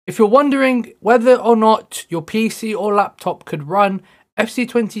If you're wondering whether or not your PC or laptop could run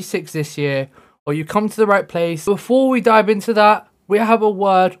FC26 this year, or you come to the right place, before we dive into that, we have a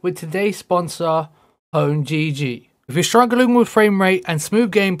word with today's sponsor, HoneGG. If you're struggling with frame rate and smooth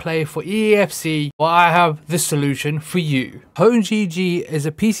gameplay for EAFC, well, I have the solution for you. HoneGG is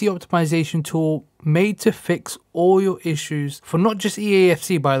a PC optimization tool made to fix all your issues for not just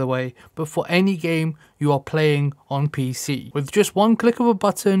EAFC, by the way, but for any game you are playing on PC. With just one click of a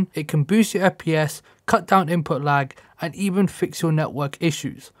button, it can boost your FPS, cut down input lag, and even fix your network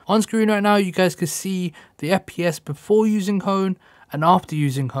issues. On screen right now, you guys can see the FPS before using Hone and after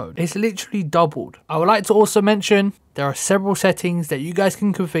using Hone. It's literally doubled. I would like to also mention there are several settings that you guys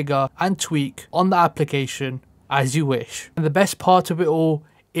can configure and tweak on the application as you wish. And the best part of it all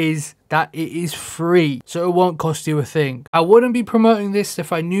is that it is free, so it won't cost you a thing. I wouldn't be promoting this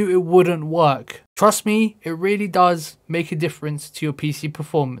if I knew it wouldn't work. Trust me, it really does make a difference to your PC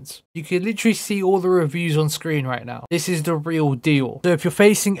performance. You can literally see all the reviews on screen right now. This is the real deal. So if you're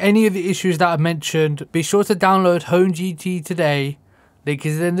facing any of the issues that I mentioned, be sure to download HoneGG today. Link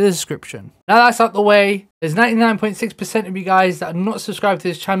is in the description. Now that's out the way, there's 99.6% of you guys that are not subscribed to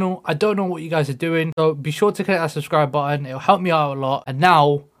this channel. I don't know what you guys are doing, so be sure to click that subscribe button. It'll help me out a lot. And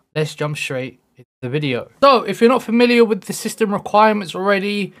now let's jump straight into the video. So if you're not familiar with the system requirements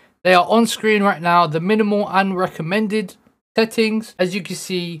already, they are on screen right now. The minimal and recommended settings, as you can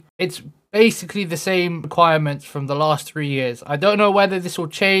see, it's basically the same requirements from the last 3 years. I don't know whether this will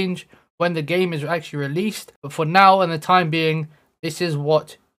change when the game is actually released, but for now and the time being, this is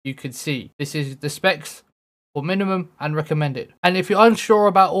what you could see. This is the specs for minimum and recommended. And if you're unsure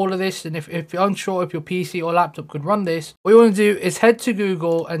about all of this, and if you're unsure if your PC or laptop could run this, what you want to do is head to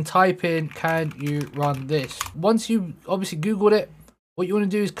Google and type in, can you run this? Once you obviously Googled it, what you want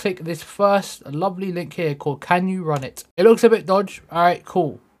to do is click this first lovely link here called Can You Run It? It looks a bit dodgy. All right,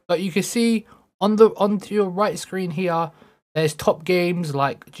 cool. But you can see onto your right screen here, there's top games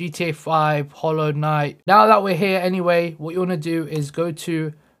like GTA 5, Hollow Knight. Now that we're here anyway, what you want to do is go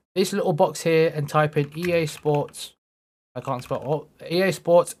to this little box here and type in EA Sports. I can't spell. EA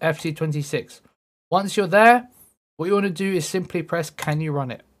Sports FC26. Once you're there, what you want to do is simply press Can You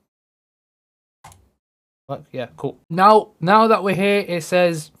Run It? Yeah, cool. Now that we're here, it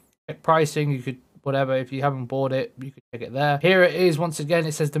says check pricing. You could, whatever, if you haven't bought it, you could check it there. Here it is. Once again,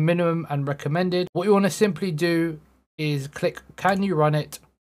 it says the minimum and recommended. What you want to simply do is click Can You Run It?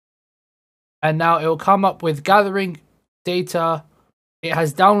 And now it will come up with gathering data. It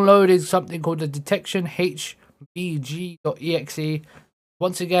has downloaded something called the detection hvg.exe.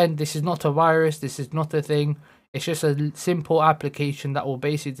 Once again, this is not a virus, this is not a thing. It's just a simple application that will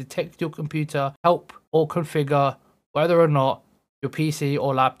basically detect your computer, help or configure whether or not your PC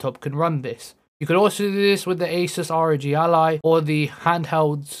or laptop can run this. You could also do this with the Asus ROG Ally or the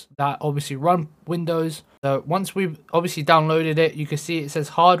handhelds that obviously run Windows. So once we've obviously downloaded it, you can see it says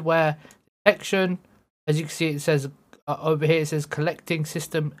hardware detection. As you can see, it says over here, it says collecting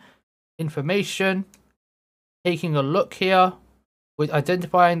system information. Taking a look here with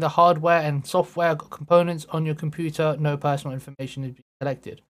identifying the hardware and software components on your computer. No personal information is being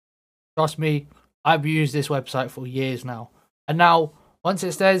collected. Trust me, I've used this website for years now. And now, once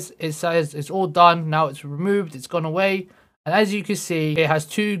it says it's all done, now it's removed, it's gone away. And as you can see, it has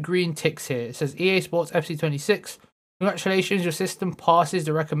 2 green ticks here. It says EA Sports FC26. Congratulations, your system passes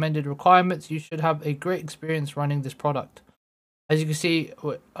the recommended requirements. You should have a great experience running this product. As you can see,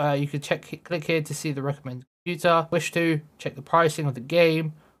 you can click here to see the recommended computer. Wish to check the pricing of the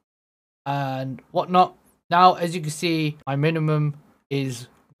game and whatnot. Now, as you can see, my minimum is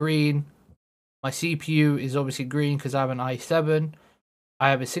green. My CPU is obviously green because I have an i7. I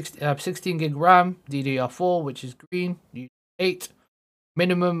have 16 gig RAM, DDR4, which is green. 8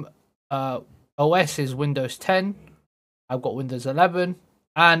 minimum OS is Windows 10. I've got Windows 11,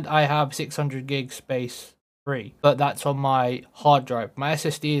 and I have 600 gig space free, but that's on my hard drive. My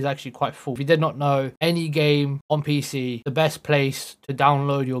SSD is actually quite full. If you did not know, any game on PC, the best place to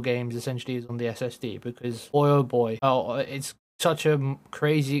download your games essentially is on the SSD, because boy oh boy, it's such a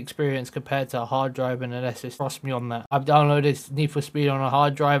crazy experience compared to a hard drive and an SSD. Trust me on that. I've downloaded Need for Speed on a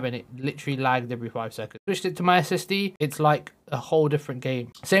hard drive and it literally lagged every 5 seconds. Switched it to my SSD, it's like a whole different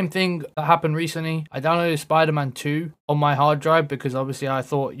game. Same thing that happened recently. I downloaded Spider-Man 2 on my hard drive because obviously I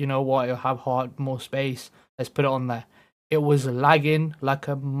thought, you know what, it'll have more space. Let's put it on there. It was lagging like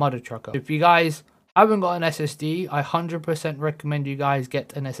a mother trucker. If you guys haven't got an SSD, I 100% recommend you guys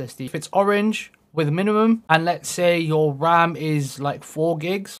get an SSD. If it's orange with minimum, and let's say your RAM is like 4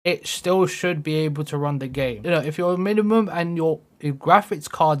 gigs, it still should be able to run the game. You know, if your minimum and your graphics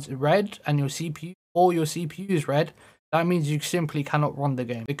card's red and your CPU is red, that means you simply cannot run the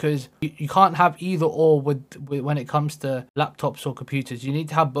game, because you can't have either or with when it comes to laptops or computers. You need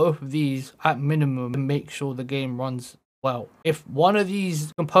to have both of these at minimum and make sure the game runs well. If one of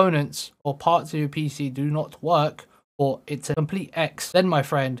these components or parts of your PC do not work, or it's a complete X, then my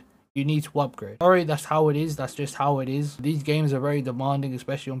friend, you need to upgrade. Sorry, that's how it is. That's just how it is. These games are very demanding,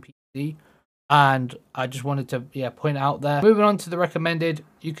 especially on PC. And I just wanted to point out there. Moving on to the recommended,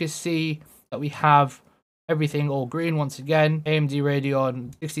 you can see that we have everything all green once again. AMD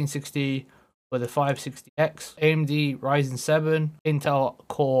Radeon 1660 with a 560X, AMD Ryzen 7, Intel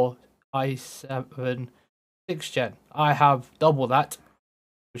Core i7 6th gen. I have double that,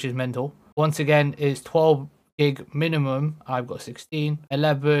 which is mental. Once again, it's 12 gig minimum. I've got 16,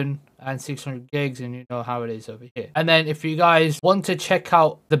 11 and 600 gigs, and you know how it is over here. And then if you guys want to check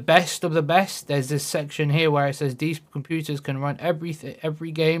out the best of the best, there's this section here where it says these computers can run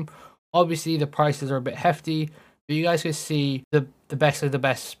every game. Obviously the prices are a bit hefty, but you guys can see the best of the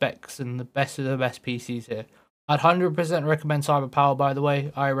best specs and the best of the best PCs here. I'd 100% recommend CyberPower, by the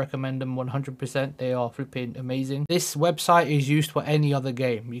way. I recommend them 100%. They are flipping amazing. This website is used for any other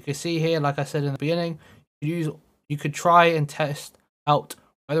game. You can see here, like I said in the beginning, you could try and test out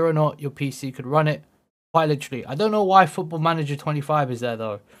whether or not your PC could run it. Quite literally. I don't know why Football Manager 25 is there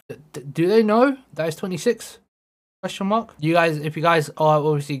though. Do they know that it's 26? Question mark. You guys, if you guys are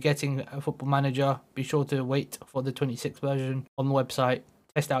obviously getting a Football Manager, be sure to wait for the 26 version on the website.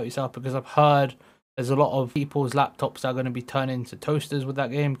 Test out yourself, because I've heard there's a lot of people's laptops that are going to be turned into toasters with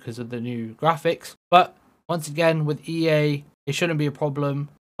that game because of the new graphics. But once again, with EA, it shouldn't be a problem.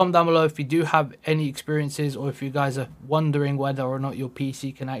 Comment down below if you do have any experiences, or if you guys are wondering whether or not your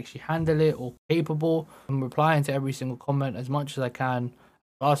PC can actually handle it or capable. I'm replying to every single comment as much as I can,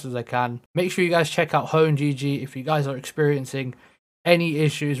 as fast as I can. Make sure you guys check out HoneGG if you guys are experiencing any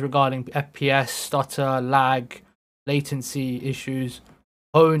issues regarding FPS, stutter, lag, latency issues.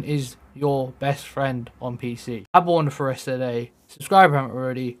 Hone is your best friend on PC. Have a wonderful rest of the day. Subscribe if you haven't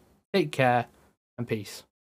already. Take care and peace.